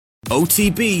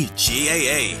OTB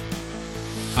GAA.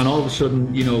 And all of a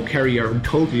sudden, Kerry are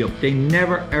totally up. They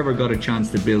never ever got a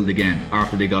chance to build again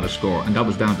after they got a score, and that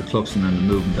was down to Cluxton and the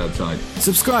movement outside.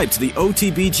 Subscribe to the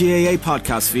OTB GAA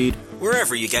podcast feed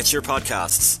wherever you get your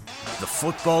podcasts. The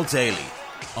Football Daily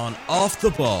on Off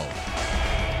the Ball.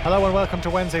 Hello and welcome to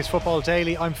Wednesday's Football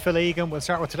Daily. I'm Phil Egan. We'll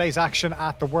start with today's action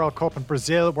at the World Cup in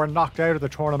Brazil. We're knocked out of the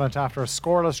tournament after a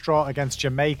scoreless draw against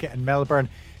Jamaica in Melbourne.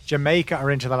 Jamaica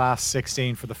are into the last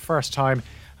 16 for the first time,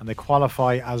 and they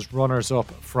qualify as runners-up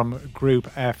from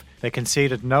Group F. They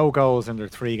conceded no goals in their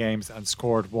 3 games and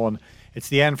scored 1. It's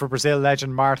the end for Brazil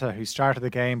legend Marta, who started the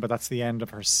game, but that's the end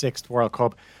of her 6th World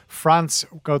Cup. France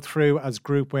go through as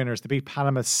group winners. They beat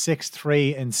Panama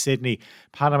 6-3 in Sydney.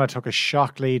 Panama took a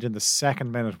shock lead in the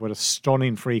 2nd minute with a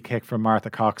stunning free kick from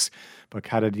Martha Cox, but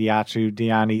Kadadiatu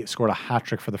Diani scored a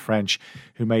hat-trick for the French,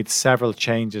 who made several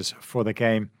changes for the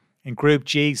game. In Group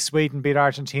G, Sweden beat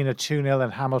Argentina 2-0 in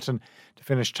Hamilton to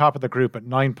finish top of the group at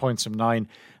 9 points from 9,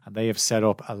 and they have set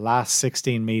up a last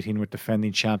 16 meeting with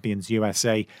defending champions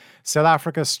USA. South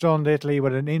Africa stunned Italy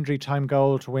with an injury time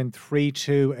goal to win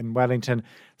 3-2 in Wellington.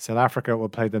 South Africa will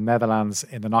play the Netherlands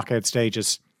in the knockout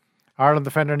stages. Ireland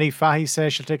defender Niamh Fahey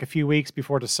says she'll take a few weeks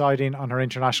before deciding on her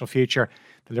international future.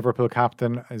 The Liverpool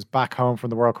captain is back home from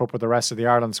the World Cup with the rest of the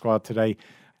Ireland squad today.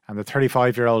 And the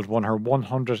 35-year-old won her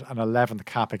 111th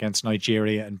cap against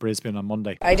Nigeria in Brisbane on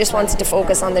Monday. I just wanted to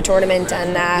focus on the tournament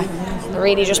and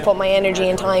really just put my energy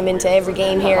and time into every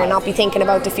game here and not be thinking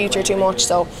about the future too much.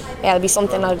 So yeah, it'll be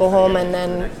something I'll go home and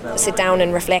then sit down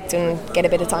and reflect and get a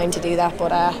bit of time to do that.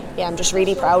 But I'm just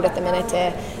really proud at the minute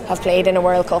to have played in a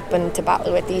World Cup and to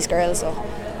battle with these girls. So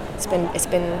it's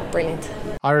been brilliant.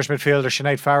 Irish midfielder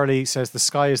Sinead Farrelly says the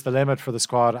sky is the limit for the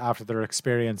squad after their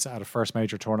experience at a first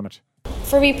major tournament.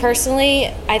 For me personally,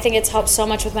 I think it's helped so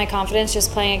much with my confidence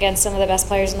just playing against some of the best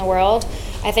players in the world.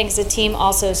 I think as a team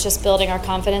also it's just building our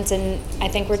confidence, and I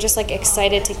think we're just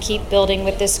excited to keep building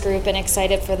with this group and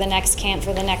excited for the next camp,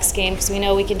 for the next game, because we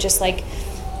know we can just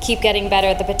keep getting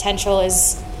better. The potential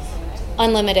is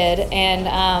unlimited,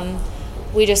 and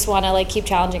we just want to keep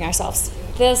challenging ourselves.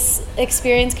 This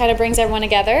experience kind of brings everyone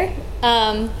together.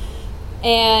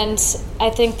 And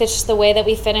I think that's just the way that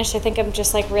we finished. I think I'm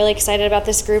just really excited about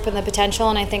this group and the potential,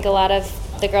 and I think a lot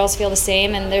of the girls feel the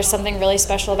same, and there's something really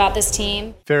special about this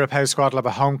team. Vera Pauw's squad will have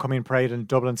a homecoming parade in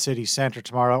Dublin City Centre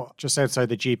tomorrow, just outside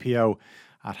the GPO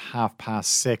at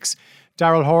 6:30.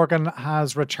 Daryl Horgan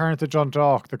has returned to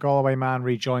Dundalk. The Galway man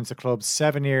rejoins the club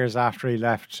 7 years after he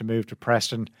left to move to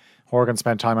Preston. Horgan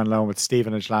spent time on loan with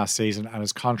Stevenage last season, and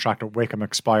his contract at Wickham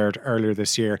expired earlier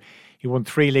this year. He won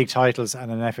 3 league titles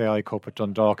and an FAI Cup at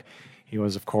Dundalk. He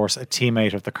was, of course, a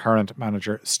teammate of the current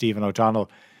manager, Stephen O'Donnell.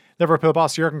 Liverpool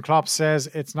boss Jurgen Klopp says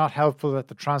it's not helpful that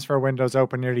the transfer window is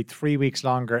open nearly 3 weeks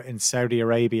longer in Saudi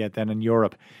Arabia than in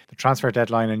Europe. The transfer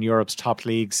deadline in Europe's top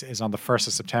leagues is on the 1st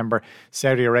of September.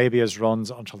 Saudi Arabia's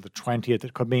runs until the 20th.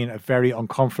 It could mean a very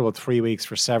uncomfortable 3 weeks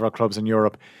for several clubs in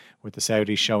Europe, with the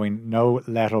Saudis showing no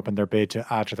let-up in their bid to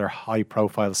add to their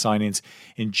high-profile signings.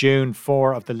 In June,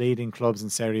 4 of the leading clubs in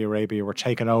Saudi Arabia were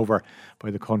taken over by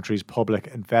the country's public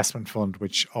investment fund,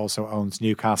 which also owns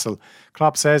Newcastle.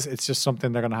 Klopp says it's just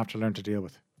something they're going to have to learn to deal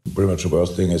with. Pretty much the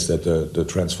worst thing is that the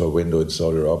transfer window in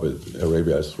Saudi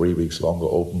Arabia is 3 weeks longer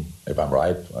open, if I'm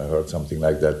right. I heard something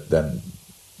like that, than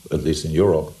at least in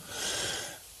Europe.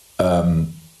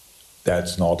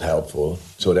 That's not helpful.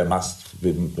 So there must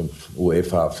be,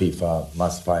 UEFA, FIFA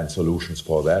must find solutions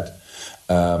for that.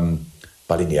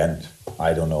 But in the end,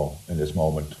 I don't know in this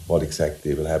moment what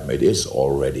exactly will happen. It is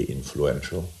already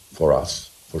influential for us,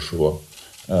 for sure.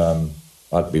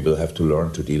 But we will have to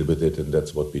learn to deal with it, and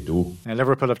that's what we do. Now,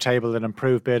 Liverpool have tabled an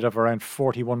improved bid of around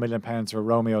 £41 million for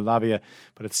Romeo Lavia,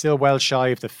 but it's still well shy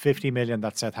of the $50 million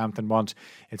that Southampton want.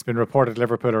 It's been reported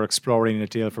Liverpool are exploring a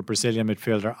deal for Brazilian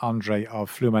midfielder Andre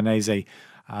of Fluminense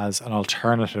as an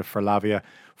alternative for Lavia.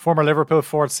 Former Liverpool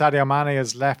forward Sadio Mane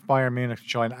has left Bayern Munich to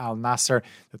join Al Nassr.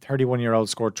 The 31-year-old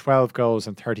scored 12 goals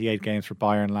in 38 games for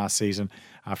Bayern last season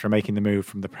after making the move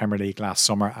from the Premier League last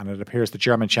summer, and it appears the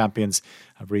German champions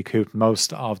have recouped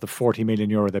most of the €40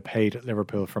 million they paid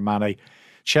Liverpool for Mane.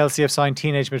 Chelsea have signed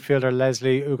teenage midfielder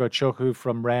Leslie Ugochukwu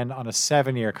from Rennes on a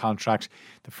 7-year contract.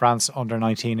 The France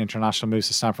under-19 international moves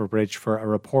to Stamford Bridge for a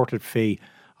reported fee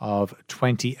of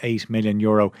 €28 million.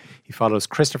 He follows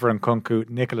Christopher Nkunku,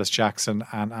 Nicholas Jackson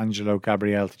and Angelo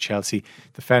Gabriel to Chelsea.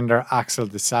 Defender Axel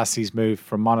Disasi's move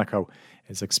from Monaco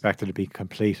is expected to be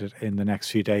completed in the next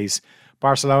few days.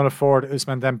 Barcelona forward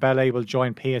Ousmane Dembele will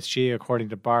join PSG, according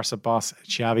to Barca boss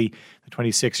Xavi. The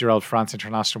 26-year-old France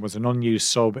international was an unused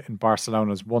sub in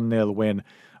Barcelona's 1-0 win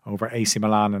over AC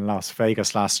Milan in Las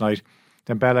Vegas last night.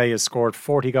 Dembele has scored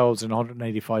 40 goals in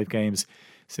 185 games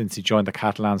since he joined the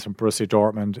Catalans from Borussia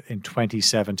Dortmund in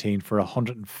 2017 for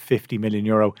 €150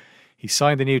 million. He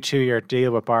signed the new 2-year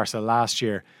deal with Barca last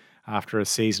year after a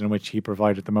season in which he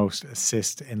provided the most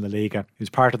assists in La Liga. He was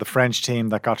part of the French team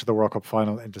that got to the World Cup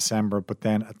final in December, but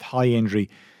then a thigh injury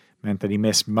meant that he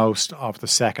missed most of the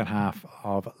second half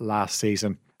of last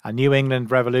season. A New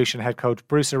England Revolution head coach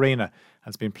Bruce Arena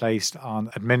has been placed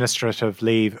on administrative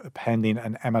leave pending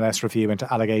an MLS review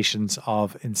into allegations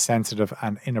of insensitive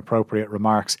and inappropriate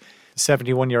remarks. The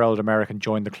 71-year-old American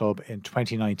joined the club in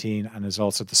 2019 and is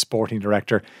also the sporting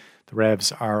director. The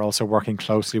Revs are also working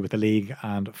closely with the league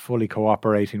and fully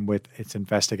cooperating with its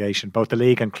investigation. Both the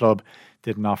league and club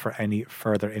didn't offer any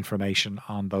further information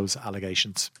on those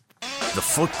allegations. The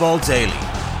Football Daily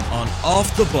on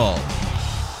Off the Ball.